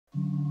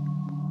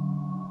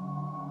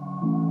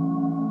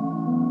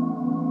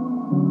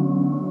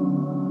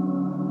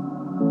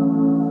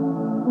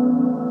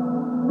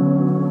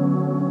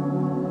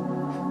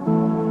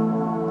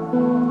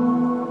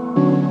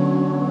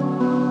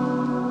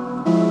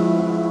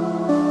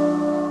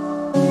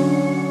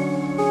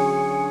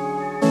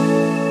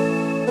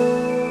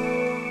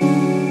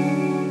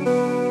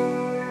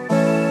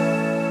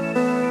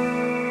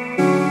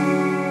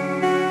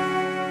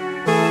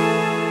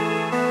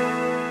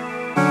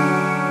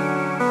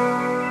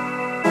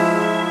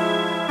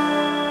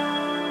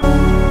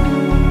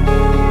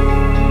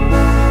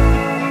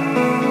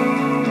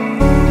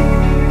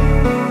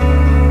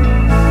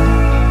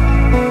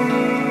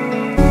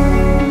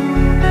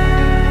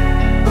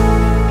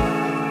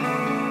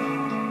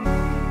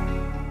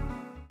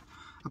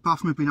apart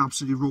from it being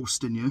absolutely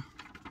roasting you,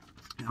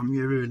 I'm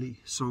here early,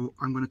 so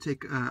I'm going to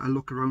take a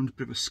look around, a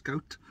bit of a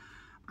scout,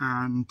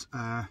 and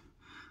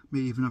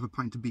maybe even have a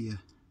pint of beer.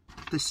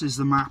 This is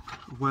the map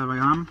of where I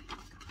am.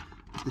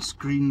 This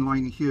green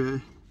line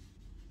here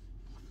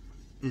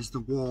is the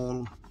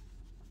wall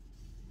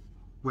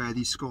where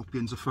these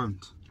scorpions are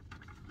found.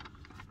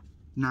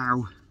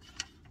 Now,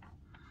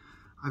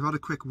 I've had a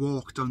quick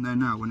walk down there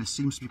now and it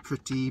seems to be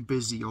pretty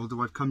busy,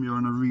 although I've come here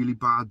on a really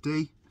bad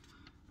day.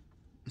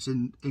 It's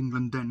in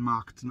England,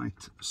 Denmark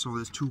tonight, so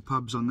there's 2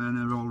 pubs on there and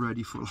they're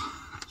already full.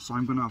 So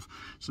I'm going to have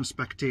some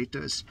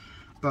spectators.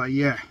 But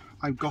yeah,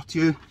 I've got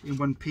here in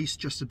one piece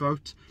just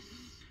about.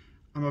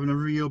 I'm having a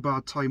real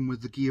bad time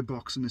with the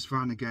gearbox in this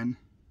van again.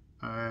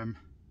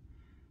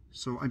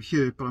 So I'm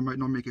here, but I might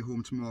not make it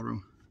home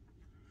tomorrow.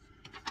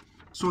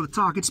 So the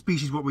target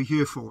species, what we're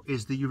here for,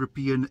 is the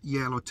European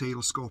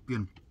yellow-tailed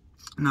scorpion.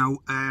 Now,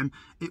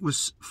 it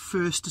was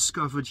first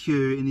discovered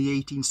here in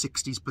the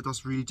 1860s, but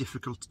that's really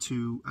difficult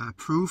to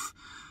prove.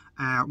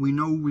 We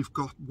know we've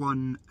got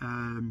one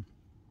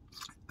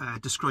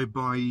described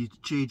by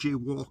J.J.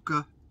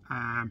 Walker,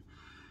 and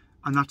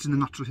that's in the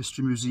Natural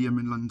History Museum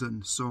in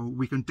London. So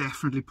we can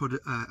definitely put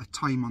a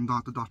time on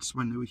that, that's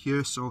when they were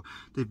here. So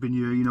they've been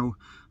here, you know,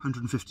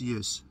 150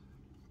 years.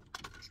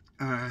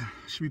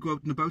 Should we go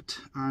out and about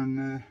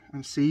and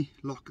see,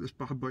 lock this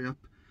bad boy up,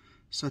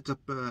 set up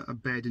a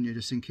bed in here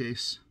just in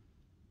case,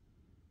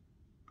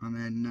 and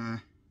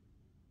then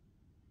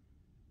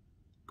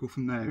go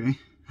from there,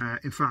 eh?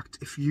 In fact,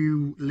 if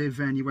you live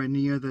anywhere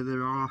near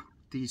there are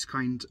these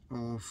kind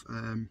of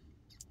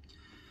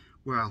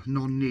well,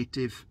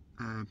 non-native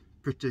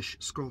British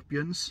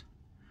scorpions,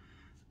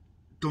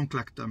 don't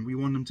collect them. We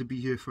want them to be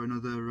here for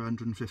another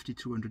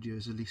 150-200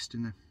 years at least,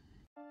 in there.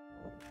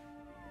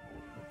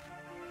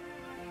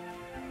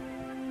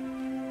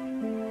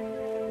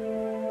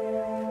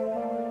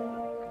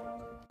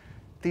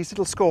 These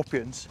little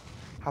scorpions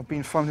have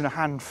been found in a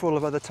handful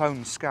of other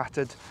towns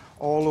scattered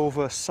all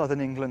over southern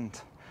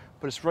England,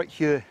 but it's right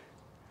here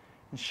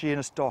in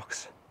Sheerness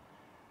docks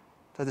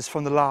that is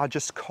from the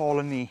largest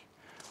colony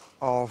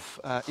of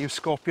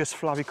Euscorpius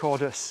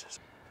flavicaudis,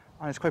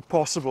 and it's quite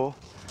possible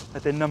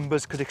that their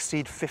numbers could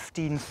exceed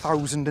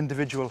 15,000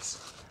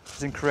 individuals.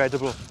 It's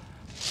incredible.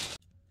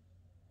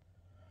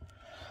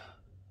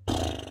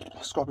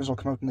 Scorpions will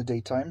come out in the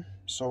daytime,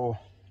 so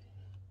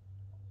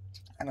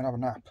I'm gonna have a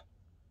nap,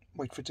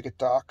 wait for it to get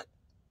dark,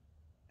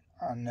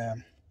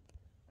 and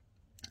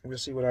we'll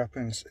see what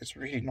happens. It's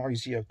really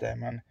noisy out there,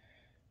 man.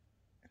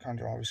 I can't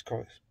always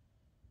call it.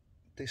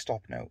 They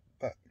stop now,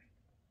 but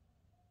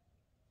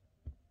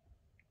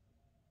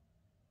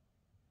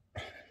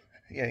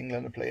yeah,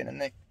 England are playing, aren't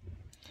they?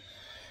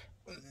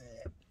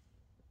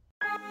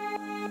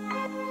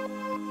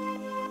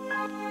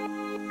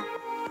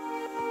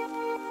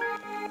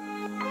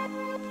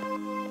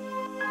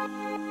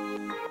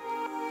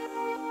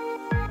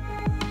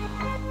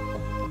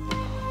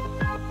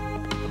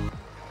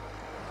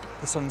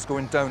 The sun's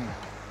going down.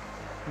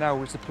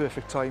 Now is the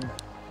perfect time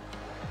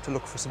to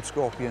look for some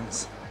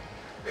scorpions.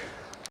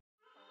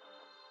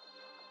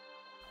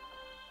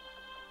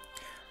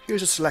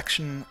 Here's a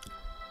selection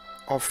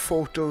of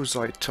photos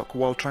I took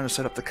while trying to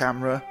set up the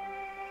camera.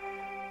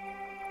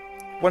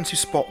 Once you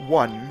spot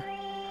one,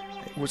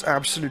 it was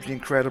absolutely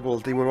incredible.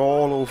 They were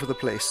all over the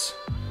place.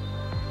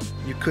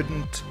 You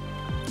couldn't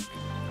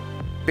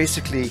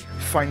basically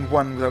find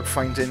one without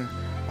finding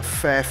a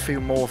fair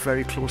few more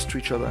very close to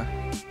each other.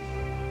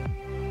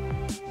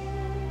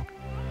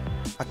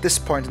 At this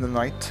point in the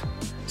night,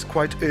 it's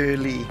quite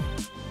early,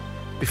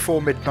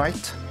 before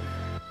midnight,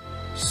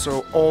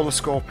 so all the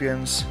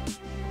scorpions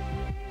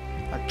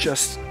are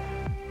just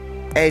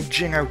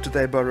edging out of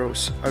their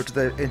burrows, out of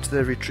their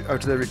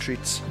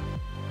retreats.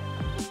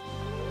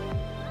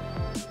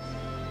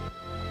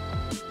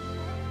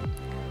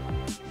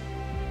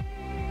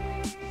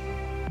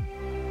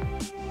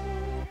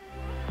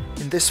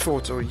 In this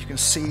photo, you can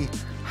see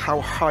how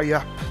high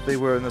up they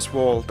were in this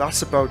wall.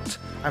 That's about,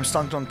 I'm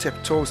standing on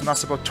tiptoes, and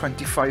that's about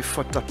 25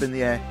 foot up in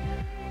the air.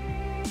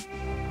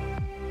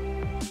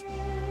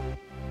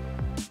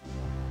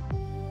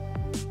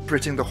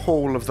 Separating the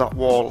whole of that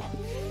wall.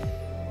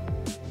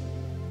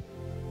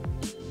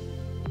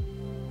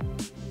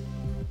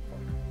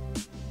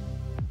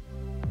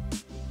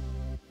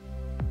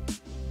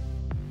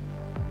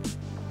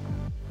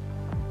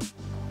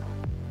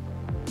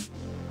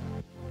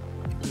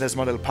 There's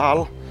my little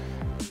pal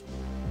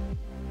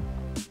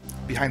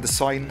behind the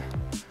sign.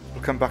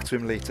 We'll come back to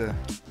him later.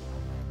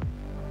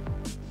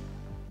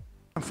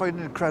 I'm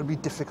finding it incredibly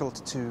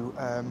difficult to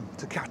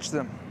catch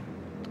them.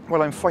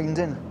 While I'm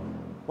finding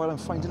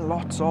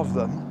lots of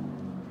them,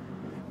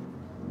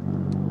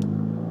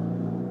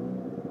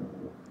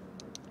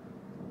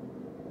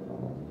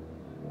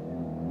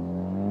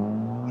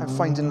 I'm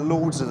finding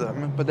loads of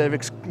them, but they're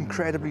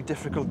incredibly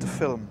difficult to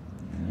film.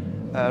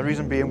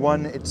 Reason being,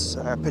 one, it's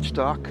pitch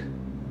dark.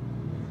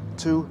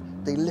 Two,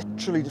 they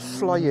literally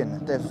fly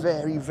in. They're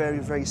very, very,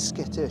 very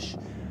skittish.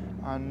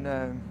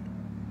 And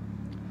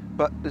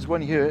but there's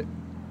one here,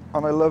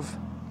 and I love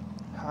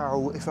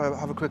how, if I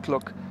have a quick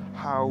look,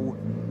 how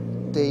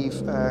they've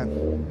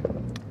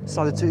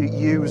started to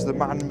use the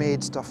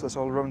man-made stuff that's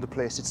all around the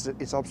place.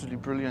 It's absolutely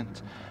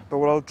brilliant. But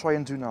what I'll try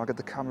and do now, I'll get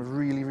the camera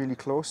really, really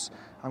close,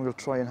 and we'll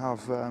try and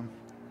have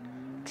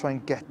try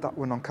and get that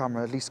one on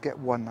camera. At least get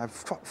one. I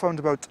found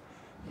about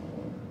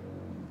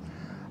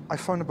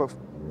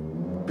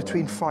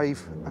between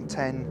 5 and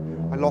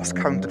 10. I lost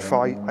count at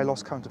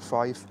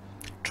 5.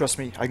 Trust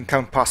me, I can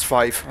count past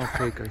 5.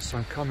 Okay guys, so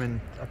I'm coming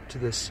up to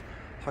this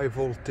high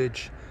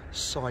voltage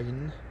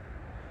sign.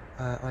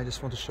 I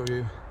just want to show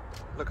you,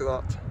 look at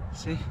that,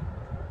 see?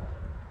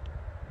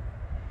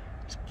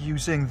 It's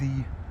using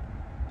the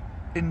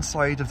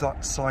inside of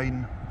that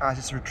sign as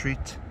its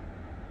retreat.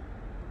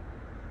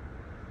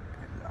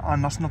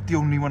 And that's not the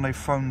only one I've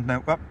found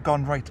now. Oh,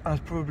 gone right, and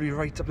it's probably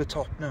right up the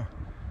top now.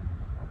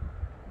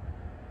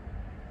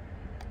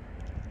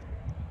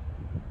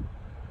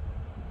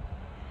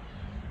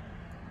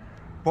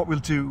 What we'll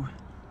do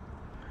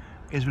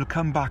is we'll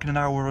come back in an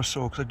hour or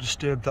so, because I've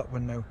disturbed that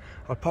one now.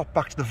 I'll pop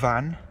back to the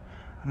van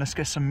and let's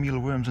get some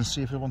mealworms and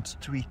see if it wants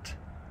to eat.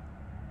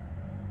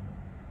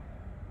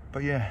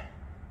 But yeah,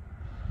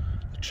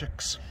 the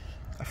chicks.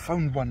 I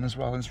found one as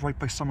well, and it's right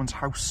by someone's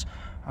house,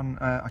 and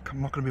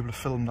I'm not going to be able to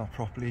film that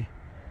properly.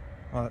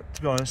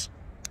 To be honest,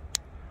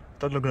 I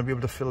don't think I'm going to be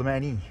able to film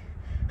any.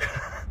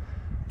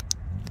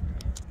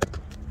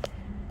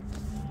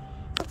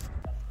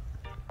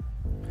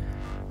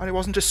 And it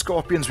wasn't just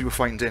scorpions we were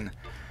finding.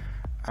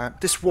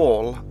 This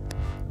wall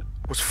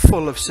was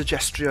full of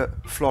Segestria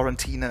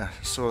florentina,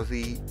 so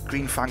the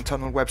green fang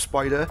tunnel web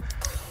spider,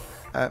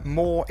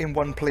 more in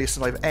one place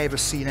than I've ever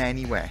seen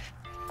anywhere.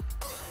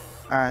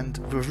 And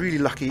we were really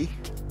lucky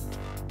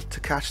to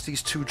catch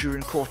these two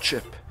during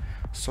courtship.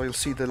 So you'll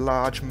see the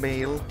large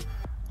male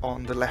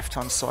on the left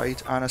hand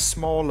side and a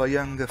smaller,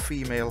 younger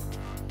female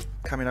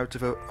coming out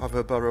of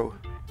her burrow.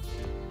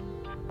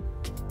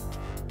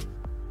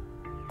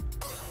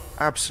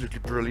 Absolutely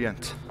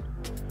brilliant.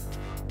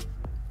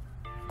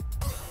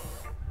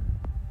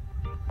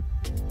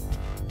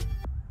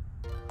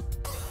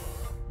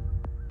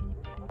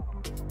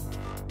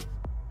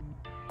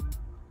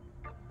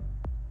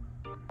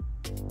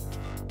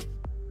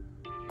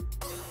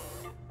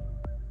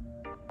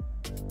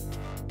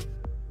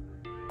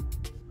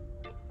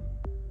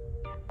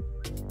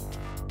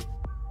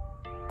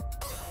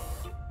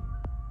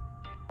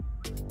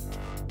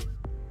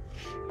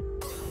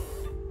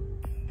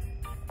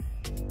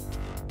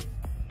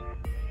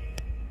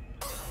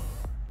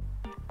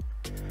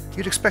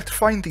 You'd expect to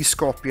find these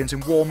scorpions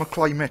in warmer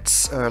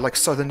climates like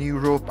southern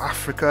Europe,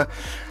 Africa,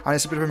 and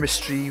it's a bit of a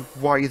mystery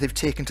why they've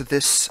taken to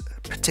this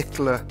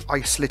particular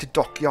isolated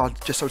dockyard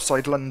just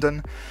outside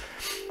London.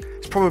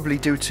 It's probably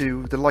due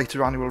to the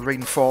lighter annual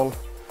rainfall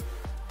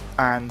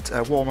and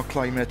warmer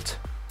climate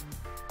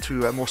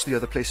to most of the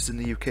other places in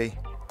the UK.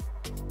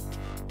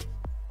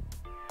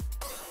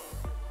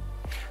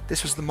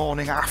 This was the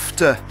morning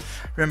after.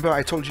 Remember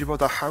I told you about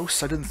that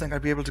house I didn't think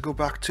I'd be able to go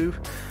back to?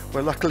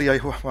 Well, luckily I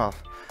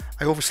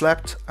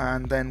overslept,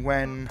 and then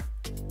when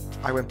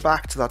I went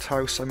back to that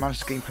house I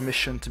managed to gain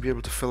permission to be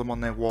able to film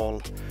on their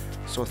wall.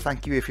 So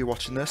thank you if you're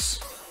watching this.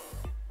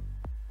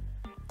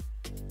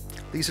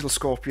 These little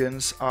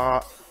scorpions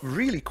are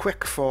really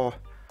quick for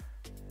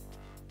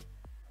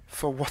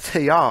what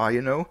they are,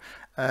 you know,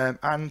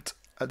 and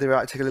they're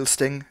out to take a little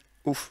sting,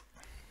 oof.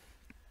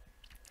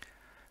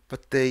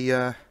 But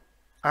they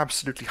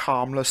absolutely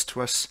harmless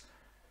to us,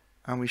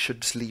 and we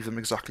should just leave them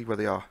exactly where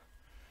they are.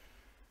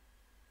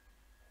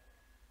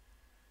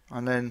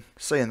 And then,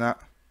 saying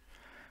that,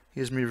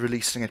 here's me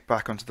releasing it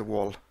back onto the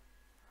wall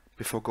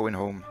before going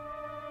home.